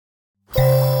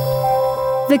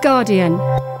The Guardian.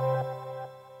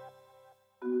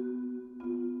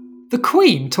 The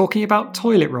Queen talking about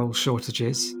toilet roll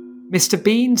shortages, Mr.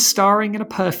 Bean starring in a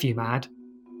perfume ad,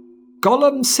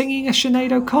 Gollum singing a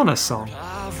Sinead O'Connor song.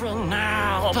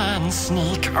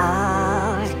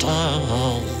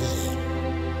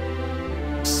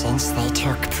 Since they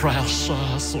took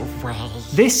precious away.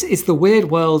 This is the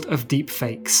weird world of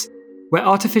deepfakes, where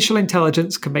artificial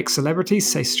intelligence can make celebrities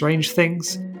say strange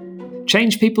things,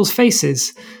 change people's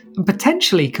faces, and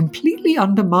potentially completely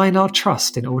undermine our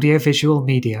trust in audiovisual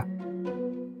media.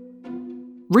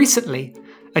 Recently,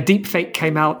 a deepfake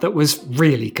came out that was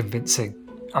really convincing.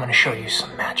 I'm gonna show you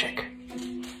some magic.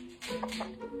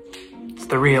 It's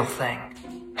the real thing.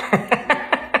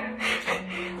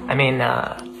 I mean,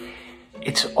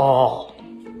 it's all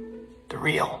the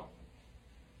real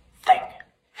thing.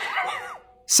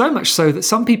 So much so that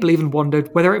some people even wondered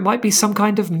whether it might be some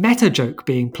kind of meta joke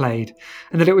being played,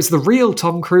 and that it was the real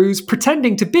Tom Cruise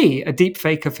pretending to be a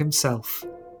deepfake of himself.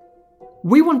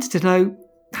 We wanted to know,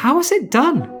 how is it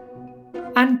done?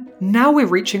 And now we're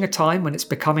reaching a time when it's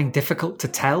becoming difficult to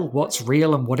tell what's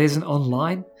real and what isn't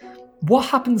online. What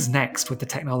happens next with the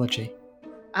technology?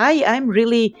 I'm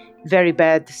really very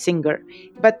bad singer.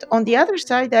 But on the other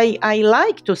side, I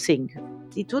like to sing.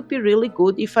 It would be really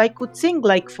good if I could sing,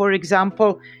 like, for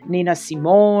example, Nina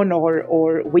Simone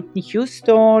or Whitney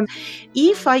Houston.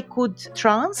 If I could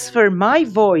transfer my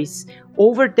voice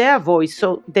over their voice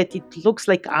so that it looks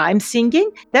like I'm singing,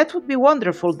 that would be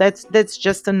wonderful. That's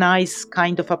just a nice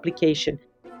kind of application.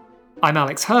 I'm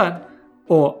Alex Hearn,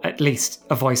 or at least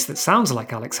a voice that sounds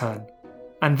like Alex Hearn.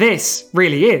 And this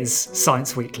really is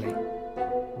Science Weekly.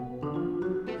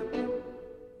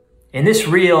 In this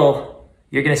reel,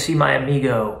 you're going to see my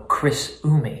amigo, Chris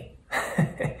Umi.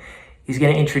 He's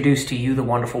going to introduce to you the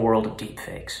wonderful world of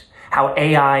deepfakes, how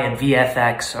AI and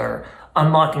VFX are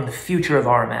unlocking the future of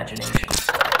our imagination.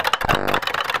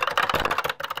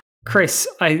 Chris,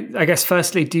 I guess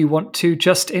firstly, do you want to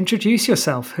just introduce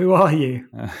yourself? Who are you?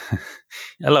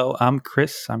 Hello, I'm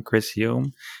Chris. I'm Chris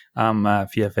Hume. I'm a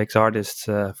VFX artist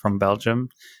from Belgium.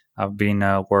 I've been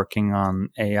working on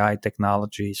AI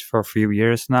technologies for a few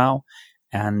years now.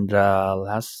 And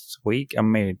last week I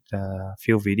made a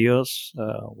few videos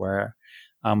where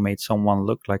I made someone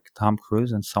look like Tom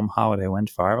Cruise, and somehow they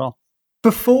went viral.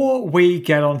 Before we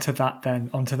get onto that then,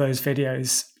 onto those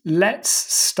videos, let's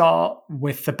start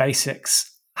with the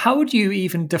basics. How would you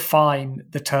even define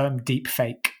the term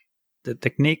deepfake? The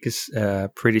technique is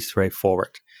pretty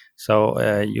straightforward. So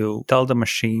you tell the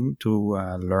machine to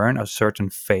learn a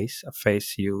certain face, a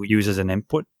face you use as an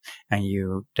input, and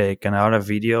you take another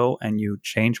video and you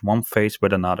change one face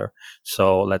with another.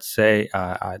 So let's say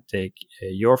I take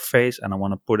your face and I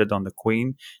want to put it on the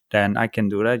Queen, then I can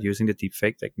do that using the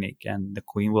deepfake technique, and the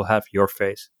Queen will have your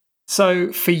face.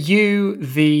 So for you,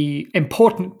 the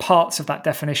important parts of that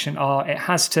definition are it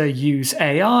has to use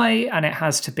AI and it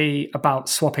has to be about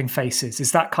swapping faces.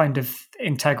 Is that kind of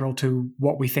integral to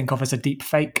what we think of as a deep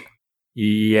fake?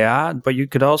 Yeah, but you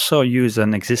could also use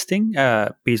an existing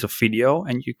piece of video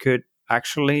and you could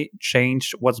actually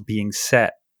change what's being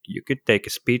said. You could take a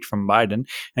speech from Biden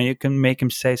and you can make him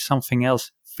say something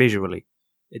else visually.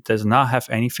 It does not have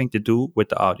anything to do with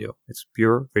the audio. It's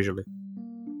pure visually.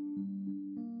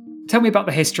 Tell me about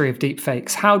the history of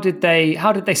deepfakes. How did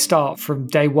they start from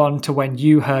day one to when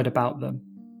you heard about them?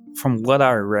 From what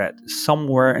I read,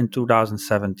 somewhere in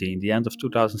 2017, the end of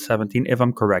 2017, if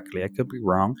I'm correctly, I could be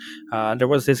wrong, there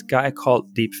was this guy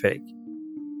called Deepfake.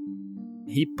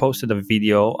 He posted a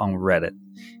video on Reddit,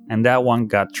 and that one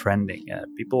got trending.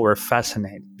 People were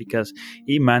fascinated because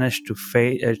he managed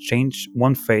to change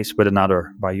one face with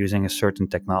another by using a certain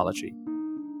technology.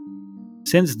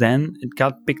 Since then, it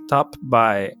got picked up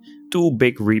by two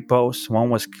big repos. One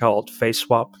was called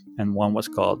FaceSwap and one was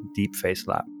called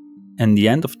DeepFaceLab. In the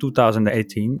end of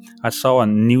 2018, I saw a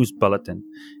news bulletin.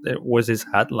 There was this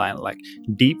headline like,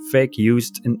 deepfake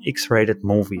used in X-rated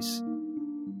movies.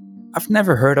 I've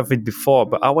never heard of it before,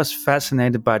 but I was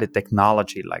fascinated by the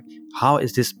technology. Like, how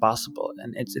is this possible?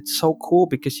 And it's so cool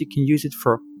because you can use it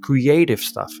for creative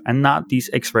stuff and not these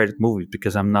X-rated movies,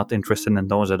 because I'm not interested in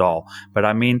those at all. But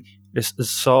I mean, there's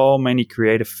so many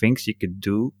creative things you could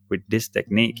do with this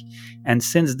technique. And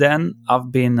since then,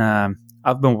 I've been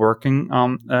working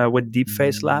on with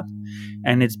DeepFaceLab,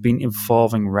 and it's been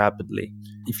evolving rapidly.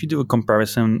 If you do a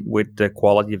comparison with the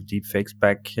quality of deepfakes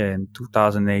back in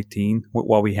 2018 with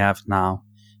what we have now,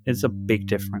 it's a big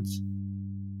difference.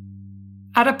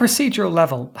 At a procedural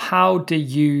level, how do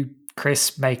you,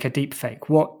 Chris, make a deepfake?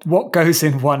 What goes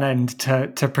in one end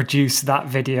to produce that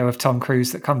video of Tom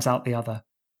Cruise that comes out the other?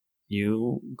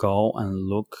 You go and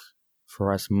look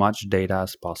for as much data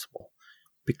as possible.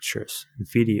 Pictures,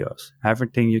 videos,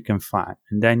 everything you can find.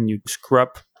 And then you scrub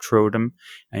through them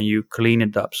and you clean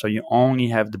it up. So you only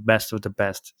have the best of the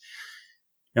best.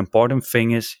 Important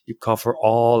thing is you cover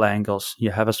all angles.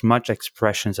 You have as much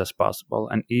expressions as possible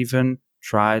and even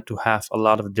try to have a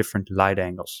lot of different light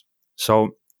angles.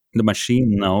 So the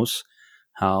machine knows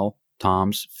how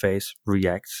Tom's face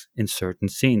reacts in certain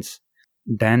scenes.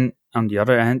 Then on the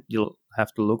other hand, you'll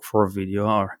have to look for a video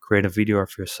or create a video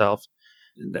of yourself.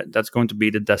 That's going to be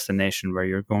the destination where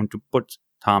you're going to put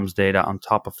Tom's data on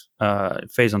top of,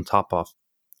 face on top of.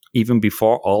 Even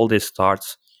before all this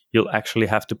starts, you'll actually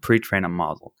have to pre-train a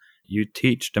model. You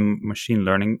teach the machine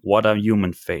learning what are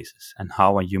human faces and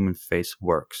how a human face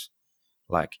works.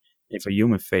 Like if a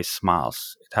human face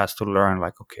smiles, it has to learn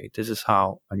like, okay, this is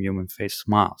how a human face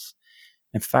smiles.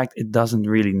 In fact, it doesn't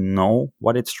really know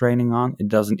what it's training on. It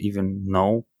doesn't even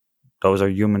know those are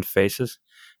human faces,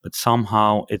 but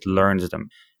somehow it learns them.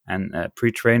 And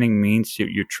pre-training means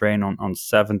you train on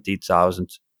 70,000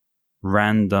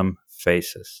 random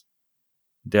faces.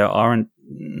 There aren't,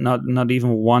 not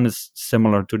even one is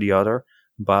similar to the other,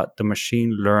 but the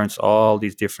machine learns all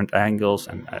these different angles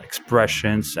and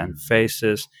expressions and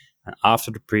faces. And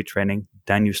after the pre-training,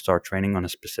 then you start training on a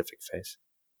specific face.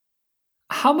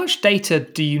 How much data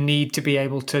do you need to be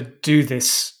able to do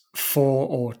this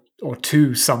for or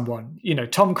to someone? You know,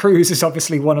 Tom Cruise is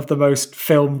obviously one of the most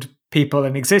filmed people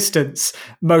in existence.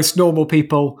 Most normal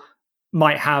people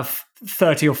might have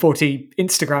 30 or 40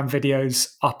 Instagram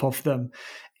videos up of them.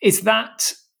 Is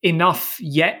that enough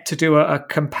yet to do a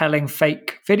compelling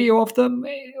fake video of them?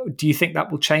 Do you think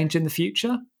that will change in the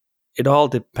future? It all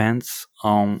depends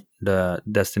on the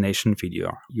destination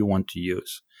video you want to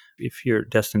use. If your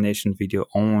destination video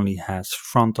only has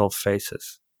frontal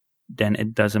faces, then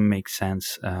it doesn't make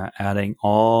sense adding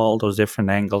all those different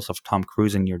angles of Tom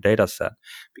Cruise in your data set,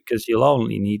 because you'll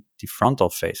only need the frontal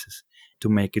faces to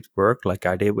make it work like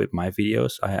I did with my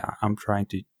videos. I'm trying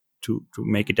to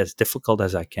make it as difficult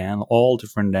as I can, all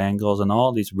different angles and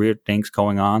all these weird things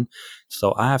going on.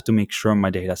 So I have to make sure my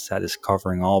data set is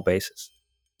covering all bases.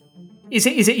 Is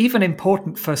it even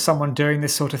important for someone doing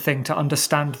this sort of thing to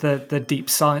understand the deep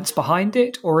science behind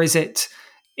it? Or is it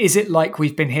like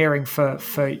we've been hearing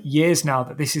for years now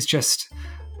that this is just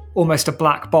almost a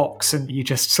black box and you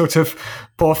just sort of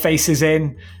pour faces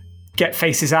in, get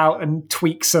faces out and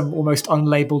tweak some almost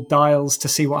unlabeled dials to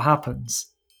see what happens?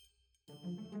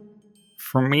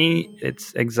 For me,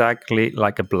 it's exactly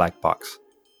like a black box.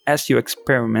 As you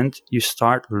experiment, you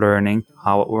start learning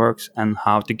how it works and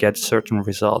how to get certain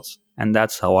results. And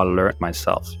that's how I learned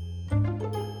myself.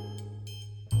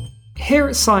 Here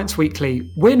at Science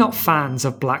Weekly, we're not fans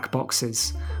of black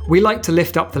boxes. We like to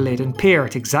lift up the lid and peer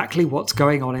at exactly what's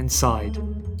going on inside.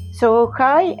 So,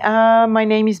 hi, my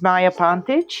name is Maja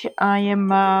Pantić. I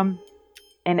am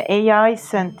an AI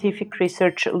scientific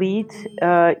research lead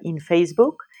in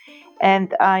Facebook,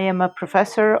 and I am a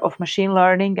professor of machine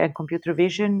learning and computer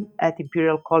vision at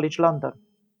Imperial College London.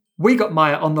 We got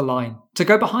Maja on the line to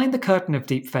go behind the curtain of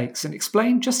deepfakes and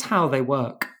explain just how they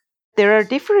work. There are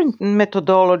different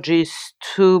methodologies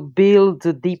to build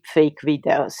deepfake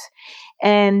videos.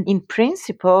 And in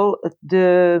principle,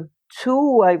 the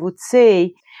two, I would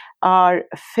say, are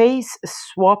face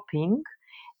swapping,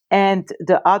 and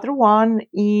the other one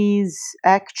is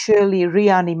actually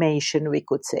reanimation, we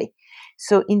could say.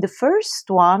 So in the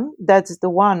first one, that's the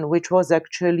one which was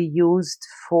actually used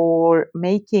for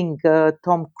making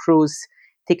Tom Cruise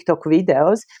TikTok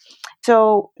videos.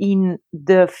 So in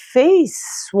the face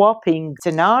swapping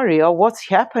scenario, what's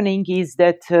happening is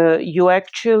that you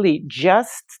actually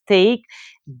just take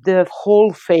the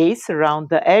whole face around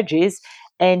the edges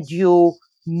and you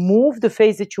move the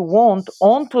face that you want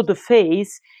onto the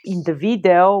face in the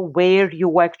video where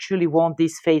you actually want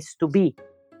this face to be.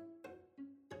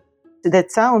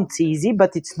 That sounds easy,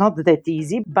 but it's not that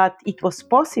easy. But it was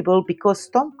possible because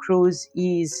Tom Cruise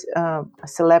is a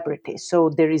celebrity. So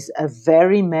there is a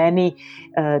very many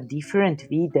different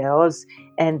videos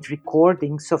and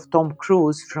recordings of Tom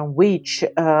Cruise from which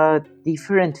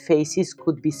different faces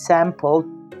could be sampled.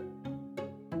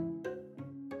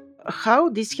 How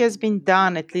this has been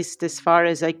done, at least as far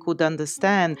as I could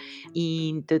understand,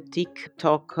 in the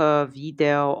TikTok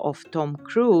video of Tom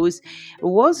Cruise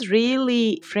was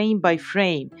really frame by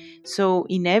frame. So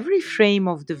in every frame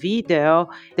of the video,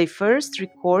 they first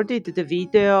recorded the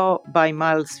video by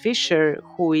Miles Fisher,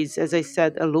 who is, as I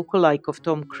said, a lookalike of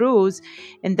Tom Cruise.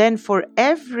 And then for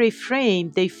every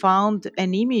frame, they found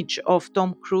an image of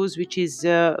Tom Cruise, which is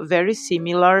very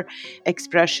similar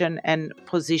expression and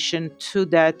position to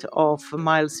that of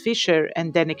Miles Fisher,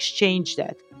 and then exchange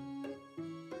that.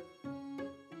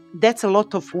 That's a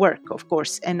lot of work, of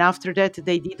course. And after that,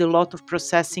 they did a lot of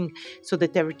processing so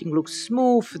that everything looks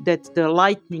smooth, that the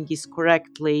lighting is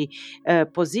correctly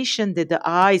positioned, that the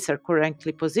eyes are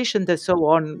correctly positioned, and so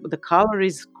on. The color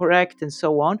is correct, and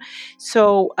so on.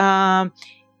 So,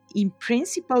 in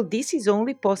principle, this is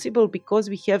only possible because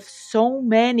we have so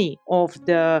many of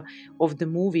the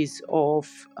movies of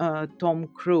Tom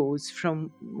Cruise,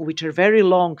 from which are very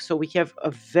long. So we have a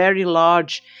very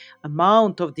large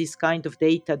amount of this kind of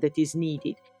data that is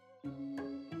needed.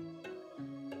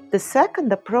 The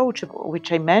second approach,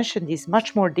 which I mentioned, is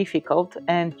much more difficult,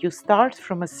 and you start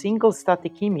from a single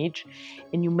static image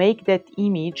and you make that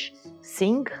image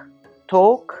sing,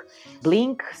 talk,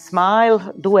 blink,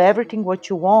 smile, do everything what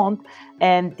you want.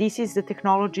 And this is the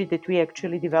technology that we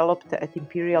actually developed at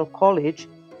Imperial College.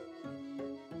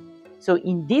 So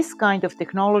in this kind of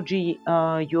technology,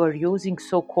 you are using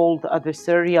so-called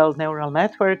adversarial neural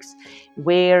networks,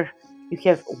 where you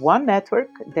have one network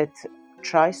that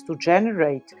tries to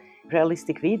generate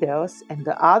realistic videos, and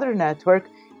the other network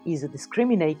is a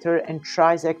discriminator and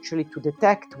tries actually to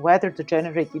detect whether the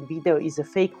generated video is a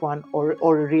fake one or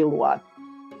a real one.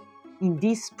 In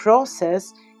this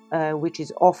process, which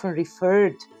is often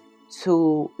referred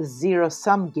to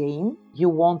zero-sum game, you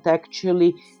want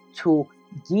actually to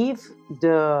give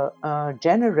the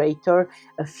generator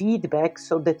a feedback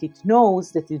so that it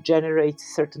knows that it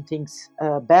generates certain things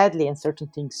badly and certain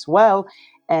things well,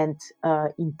 and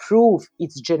improve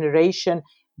its generation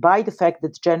by the fact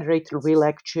that the generator will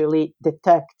actually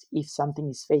detect if something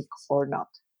is fake or not.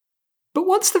 But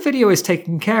once the video is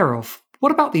taken care of,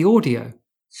 what about the audio?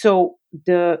 So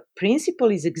the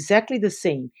principle is exactly the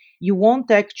same. You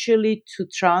want actually to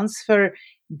transfer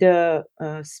the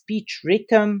speech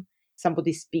rhythm.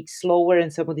 Somebody speaks slower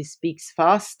and somebody speaks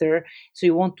faster. So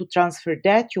you want to transfer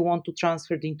that. You want to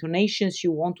transfer the intonations.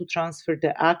 You want to transfer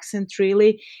the accent,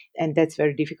 really. And that's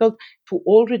very difficult, to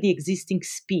already existing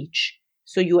speech.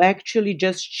 So you actually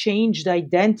just change the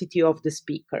identity of the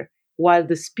speaker while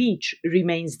the speech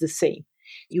remains the same.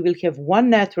 You will have one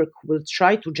network who will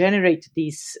try to generate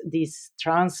this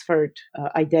transferred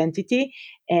identity,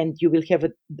 and you will have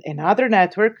another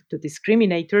network, the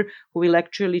discriminator, who will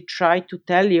actually try to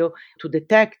tell you, to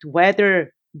detect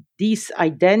whether this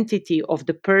identity of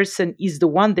the person is the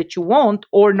one that you want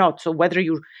or not. So whether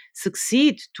you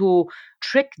succeed to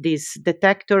trick this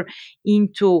detector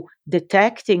into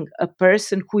detecting a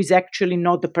person who is actually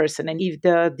not the person. And if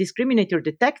the discriminator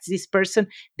detects this person,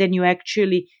 then you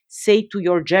actually say to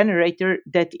your generator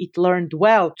that it learned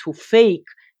well to fake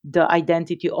the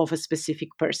identity of a specific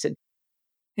person.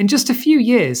 In just a few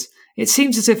years, it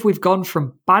seems as if we've gone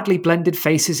from badly blended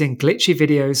faces in glitchy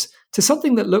videos to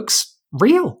something that looks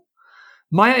real.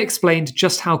 Maya explained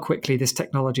just how quickly this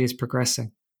technology is progressing.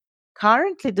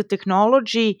 Currently, the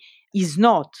technology is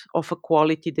not of a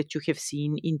quality that you have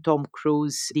seen in Tom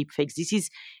Cruise deepfakes. This is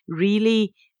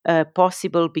really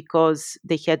possible because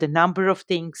they had a number of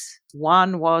things.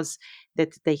 One was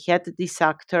that they had this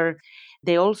actor.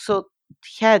 They also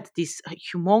had this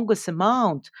humongous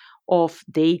amount of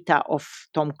data of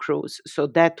Tom Cruise. So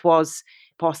that was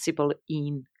possible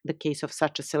in the case of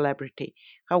such a celebrity.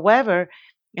 However,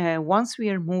 once we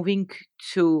are moving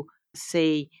to,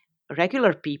 say,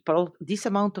 regular people, this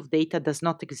amount of data does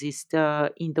not exist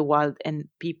in the wild, and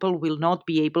people will not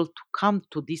be able to come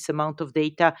to this amount of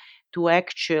data to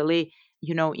actually,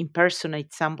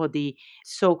 impersonate somebody.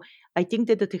 So I think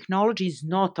that the technology is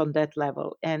not on that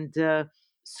level, and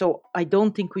so I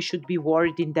don't think we should be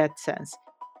worried in that sense.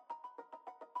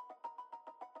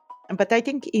 But I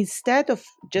think instead of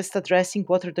just addressing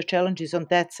what are the challenges on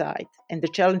that side, and the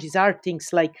challenges are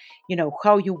things like,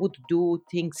 how you would do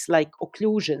things like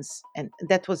occlusions. And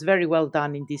that was very well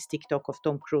done in this TikTok of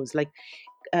Tom Cruise, like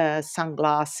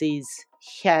sunglasses,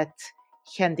 hat,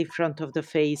 hand in front of the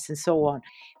face, and so on.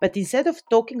 But instead of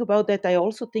talking about that, I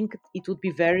also think it would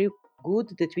be very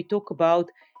good that we talk about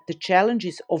the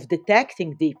challenges of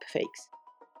detecting deepfakes.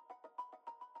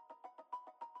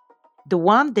 The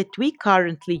one that we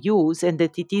currently use, and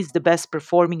that it is the best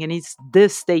performing and is the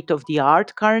state of the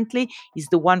art currently, is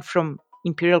the one from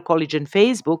Imperial College and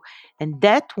Facebook. And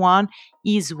that one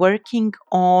is working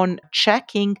on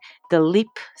checking the lip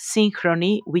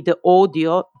synchrony with the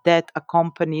audio that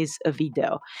accompanies a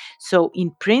video. So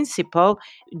in principle,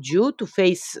 due to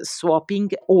face swapping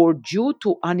or due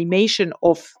to animation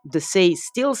of the, say,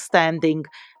 still standing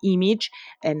image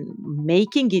and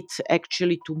making it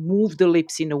actually to move the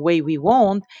lips in a way we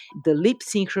want, the lip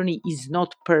synchrony is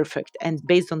not perfect. And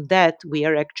based on that, we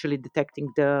are actually detecting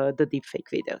the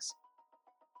deepfake videos.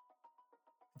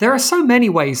 There are so many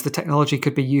ways the technology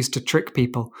could be used to trick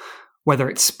people. whether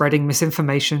it's spreading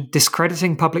misinformation,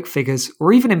 discrediting public figures,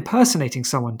 or even impersonating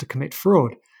someone to commit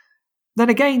fraud. Then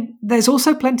again, there's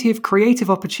also plenty of creative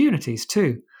opportunities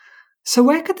too. So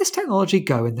where could this technology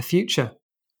go in the future?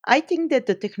 I think that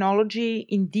the technology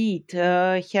indeed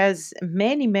has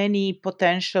many, many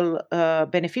potential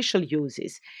beneficial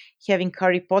uses. Having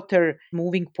Harry Potter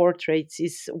moving portraits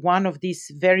is one of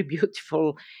these very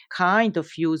beautiful kind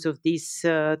of use of this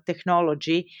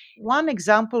technology. One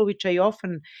example which I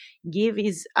often give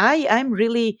is I'm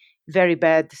really very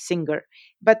bad singer.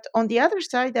 But on the other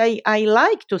side, I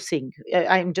like to sing.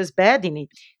 I'm just bad in it.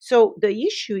 So the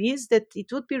issue is that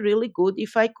it would be really good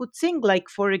if I could sing, like,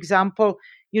 for example,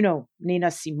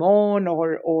 Nina Simone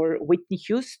or Whitney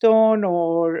Houston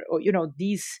or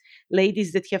these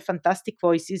ladies that have fantastic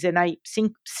voices and I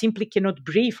simply cannot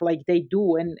breathe like they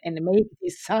do and make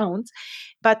these sounds.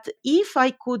 But if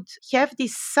I could have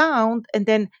this sound and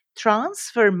then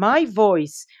transfer my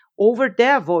voice over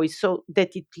their voice so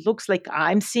that it looks like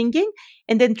I'm singing,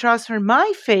 and then transfer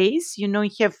my face,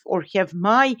 have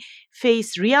my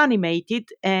face reanimated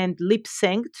and lip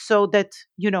synced so that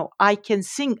I can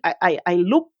sing. I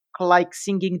look like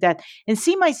singing that and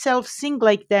see myself sing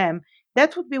like them.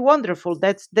 That would be wonderful.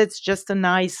 That's just a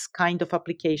nice kind of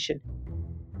application.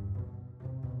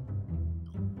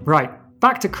 Right.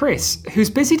 Back to Chris, who's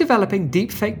busy developing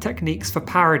deepfake techniques for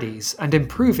parodies and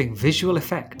improving visual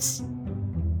effects.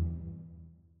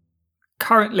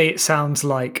 Currently, it sounds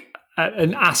like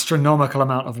an astronomical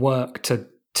amount of work to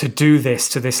do this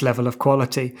to this level of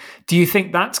quality. Do you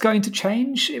think that's going to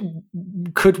change?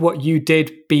 Could what you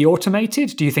did be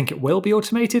automated? Do you think it will be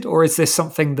automated? Or is this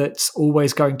something that's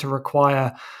always going to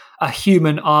require a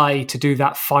human eye to do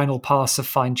that final pass of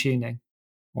fine-tuning?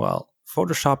 Well,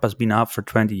 Photoshop has been out for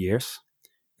 20 years.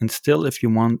 And still, if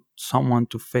you want someone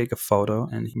to fake a photo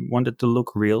and you want it to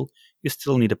look real, you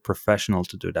still need a professional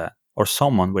to do that, or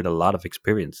someone with a lot of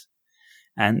experience.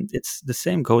 And it's the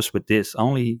same goes with this,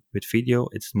 only with video,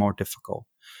 it's more difficult.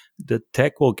 The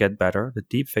tech will get better, the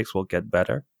deepfakes will get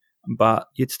better, but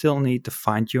you'd still need the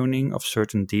fine-tuning of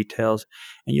certain details,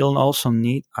 and you'll also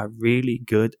need a really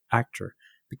good actor,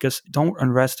 because don't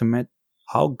underestimate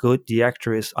how good the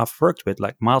actor is I've worked with,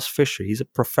 like Miles Fisher. He's a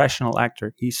professional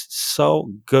actor. He's so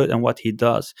good at what he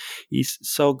does. He's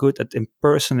so good at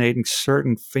impersonating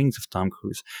certain things of Tom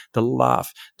Cruise. The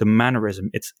laugh, the mannerism,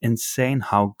 it's insane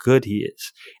how good he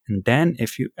is. And then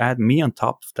if you add me on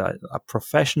top of that, a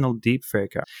professional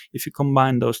deepfaker, if you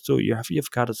combine those two,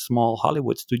 you've got a small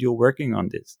Hollywood studio working on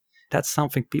this. That's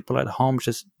something people at home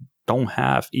just don't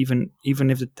have. Even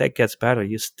if the tech gets better,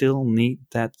 you still need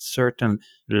that certain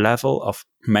level of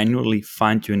manually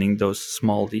fine-tuning those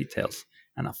small details.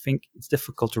 And I think it's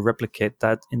difficult to replicate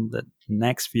that in the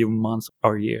next few months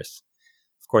or years.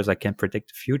 Of course, I can't predict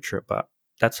the future, but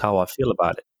that's how I feel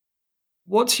about it.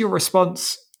 What's your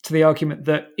response to the argument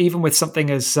that even with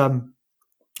something as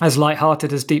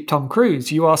lighthearted as Deep Tom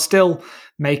Cruise, you are still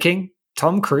making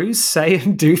Tom Cruise say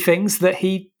and do things that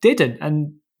he didn't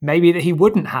and maybe that he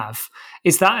wouldn't have?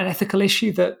 Is that an ethical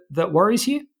issue that worries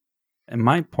you? In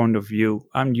my point of view,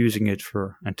 I'm using it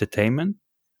for entertainment.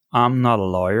 I'm not a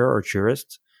lawyer or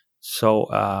jurist, so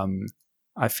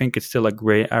I think it's still a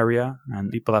gray area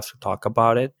and people have to talk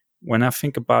about it. When I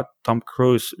think about Tom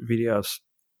Cruise videos,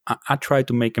 I try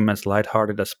to make him as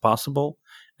lighthearted as possible,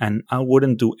 and I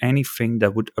wouldn't do anything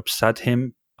that would upset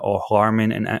him or harm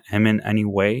him in any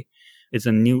way. It's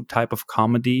a new type of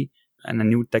comedy and a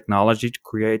new technology to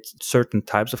create certain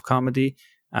types of comedy.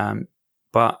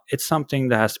 But it's something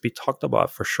that has to be talked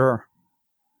about for sure.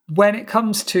 When it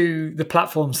comes to the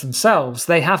platforms themselves,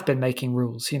 they have been making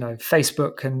rules.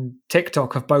 Facebook and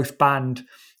TikTok have both banned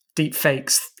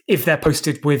deepfakes if they're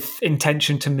posted with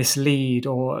intention to mislead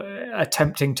or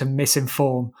attempting to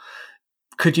misinform.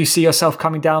 Could you see yourself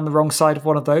coming down the wrong side of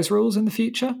one of those rules in the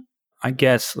future? I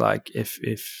guess like if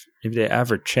they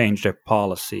ever change their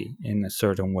policy in a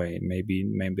certain way, maybe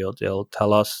they'll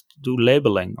tell us to do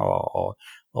labeling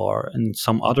or in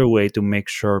some other way to make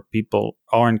sure people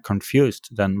aren't confused,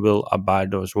 then we'll abide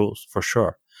those rules for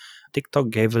sure. TikTok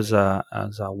gave us a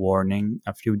warning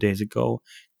a few days ago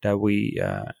that we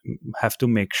have to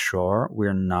make sure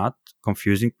we're not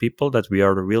confusing people that we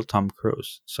are the real Tom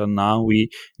Cruise. So now we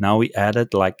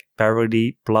added like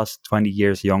parody plus 20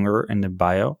 years younger in the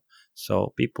bio.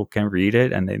 So people can read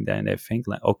it and then they think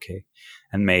like, okay,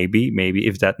 and maybe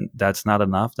if that's not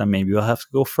enough, then maybe we'll have to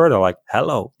go further. Like,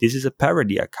 hello, this is a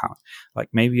parody account. Like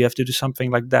maybe you have to do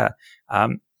something like that.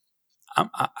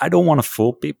 I don't want to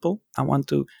fool people. I want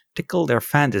to tickle their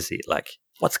fantasy. Like,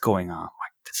 what's going on?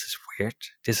 Like, this is scared.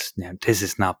 This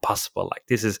is not possible. Like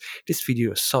this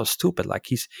video is so stupid. Like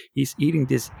he's eating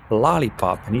this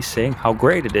lollipop and he's saying how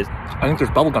great it is. I think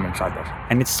there's bubblegum inside this.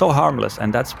 And it's so harmless,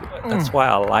 and that's why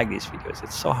I like these videos.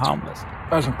 It's so harmless.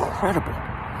 That's incredible.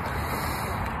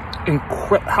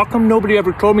 How come nobody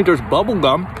ever told me there's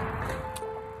bubblegum?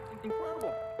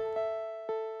 Incredible.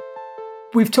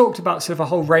 We've talked about sort of a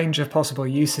whole range of possible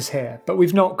uses here, but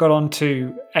we've not got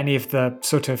onto any of the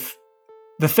sort of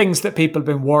the things that people have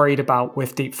been worried about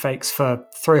with deepfakes for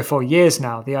 3 or 4 years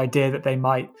now. The idea that they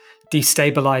might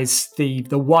destabilize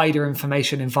the wider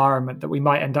information environment, that we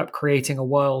might end up creating a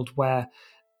world where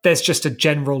there's just a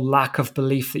general lack of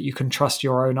belief that you can trust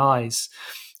your own eyes.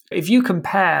 If you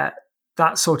compare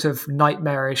that sort of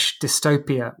nightmarish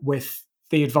dystopia with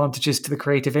the advantages to the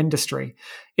creative industry,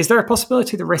 is there a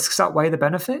possibility the risks outweigh the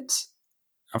benefits?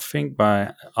 I think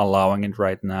by allowing it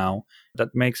right now,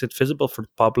 that makes it visible for the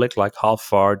public, like how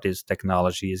far this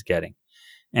technology is getting,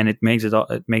 and it makes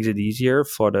it easier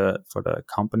for the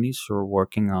companies who are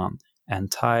working on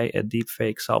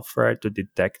anti-deepfake software to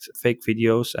detect fake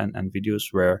videos and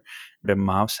videos where the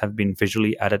mouths have been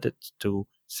visually edited to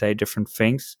say different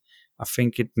things. I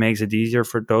think it makes it easier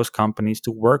for those companies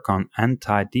to work on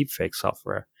anti-deepfake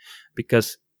software,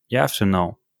 because you have to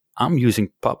know, I'm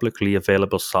using publicly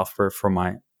available software for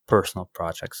my personal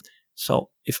projects. So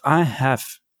if I have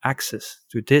access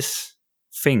to this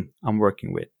thing I'm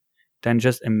working with, then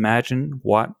just imagine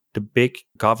what the big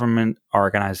government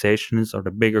organizations or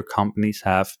the bigger companies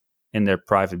have in their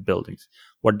private buildings,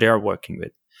 what they're working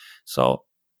with. So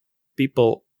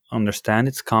people understand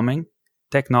it's coming.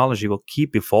 Technology will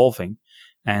keep evolving,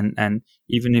 and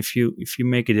even if you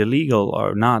make it illegal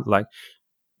or not, like,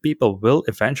 people will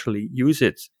eventually use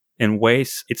it in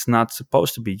ways it's not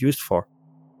supposed to be used for.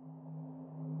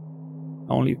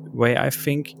 The only way I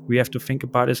think we have to think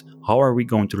about is, how are we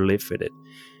going to live with it?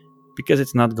 Because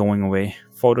it's not going away.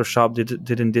 Photoshop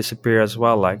didn't disappear as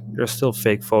well. Like, there's still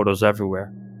fake photos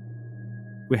everywhere.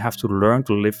 We have to learn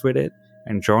to live with it,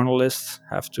 and journalists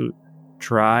have to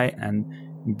try and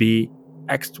be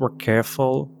extra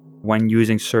careful when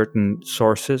using certain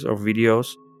sources or videos.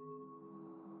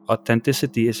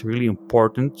 Authenticity is really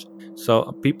important,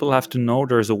 so people have to know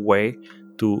there's a way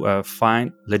to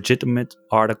find legitimate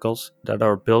articles that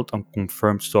are built on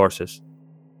confirmed sources.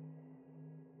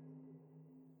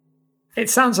 It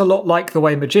sounds a lot like the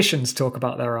way magicians talk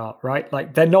about their art, right?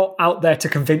 Like, they're not out there to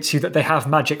convince you that they have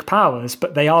magic powers,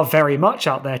 but they are very much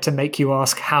out there to make you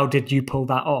ask, how did you pull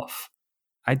that off?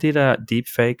 I did a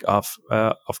deepfake of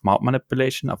mouth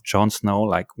manipulation of Jon Snow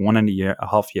like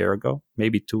 1.5 years ago,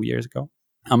 maybe 2 years ago.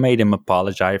 I made him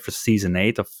apologize for season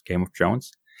 8 of Game of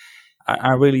Thrones.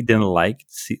 I really didn't like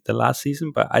the last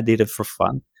season, but I did it for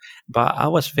fun. But I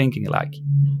was thinking, like,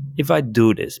 if I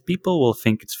do this, people will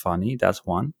think it's funny, that's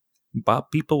one.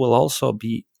 But people will also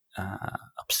be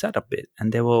upset a bit,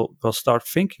 and they will start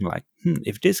thinking like,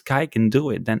 if this guy can do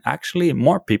it, then actually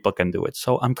more people can do it.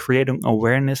 So I'm creating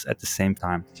awareness at the same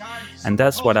time. And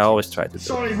that's what I always try to do.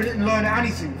 Sorry we didn't learn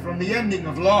anything from the ending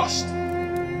of Lost.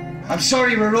 I'm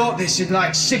sorry we wrote this in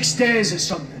like 6 days or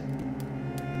something.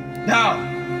 Now,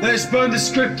 let's burn the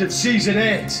script of season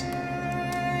 8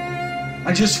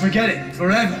 and just forget it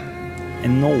forever.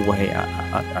 In no way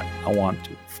I want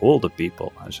to fool the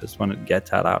people. I just want to get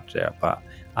that out there. But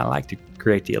I like to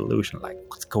create the illusion, like,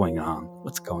 what's going on?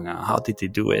 What's going on? How did they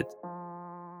do it?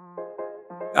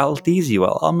 I'll tease you.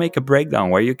 I'll make a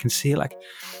breakdown where you can see, like,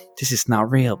 this is not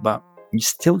real, but you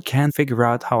still can't figure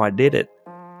out how I did it.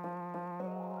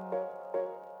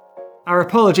 Our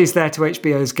apologies there to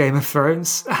HBO's Game of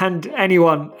Thrones and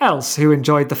anyone else who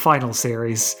enjoyed the final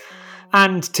series.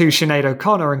 And to Sinead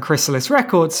O'Connor and Chrysalis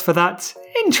Records for that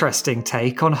interesting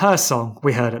take on her song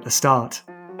we heard at the start.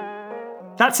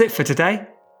 That's it for today.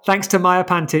 Thanks to Maja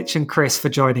Pantic and Chris for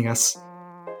joining us.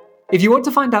 If you want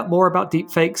to find out more about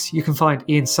deepfakes, you can find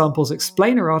Ian Sample's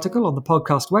explainer article on the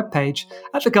podcast webpage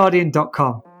at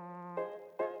theguardian.com.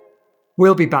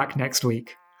 We'll be back next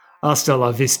week. Hasta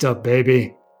la vista,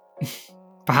 baby.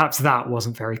 Perhaps that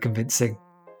wasn't very convincing.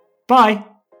 Bye!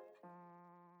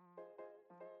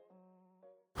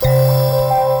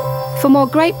 For more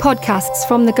great podcasts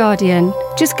from The Guardian,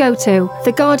 just go to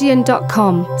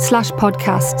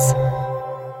theguardian.com/podcasts.